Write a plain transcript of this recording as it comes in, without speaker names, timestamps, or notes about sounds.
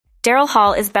Daryl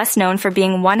Hall is best known for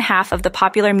being one half of the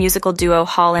popular musical duo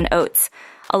Hall and Oates,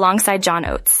 alongside John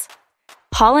Oates.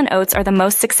 Hall and Oates are the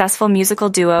most successful musical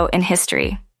duo in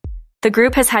history. The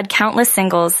group has had countless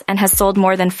singles and has sold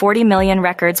more than 40 million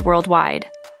records worldwide.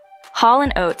 Hall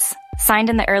and Oates, signed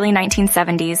in the early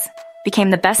 1970s, became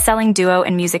the best-selling duo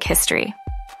in music history.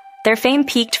 Their fame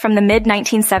peaked from the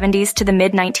mid-1970s to the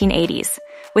mid-1980s,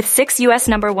 with 6 US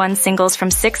 #1 singles from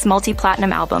 6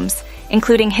 multi-platinum albums,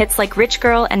 including hits like Rich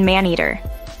Girl and Man-Eater.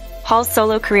 Hall's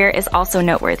solo career is also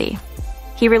noteworthy.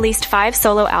 He released 5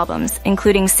 solo albums,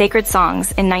 including Sacred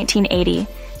Songs in 1980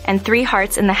 and 3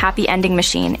 Hearts in the Happy Ending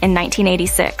Machine in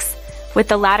 1986, with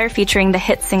the latter featuring the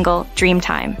hit single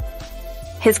Dreamtime.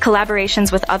 His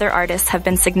collaborations with other artists have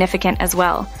been significant as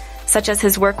well, such as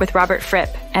his work with Robert Fripp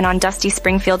and on Dusty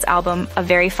Springfield's album A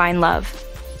Very Fine Love.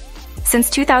 Since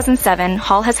 2007,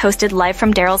 Hall has hosted Live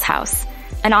from Daryl's House,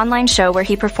 an online show where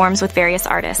he performs with various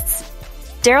artists.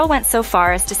 Daryl went so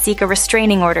far as to seek a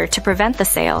restraining order to prevent the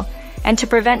sale, and to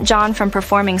prevent John from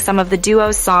performing some of the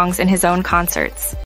duo's songs in his own concerts.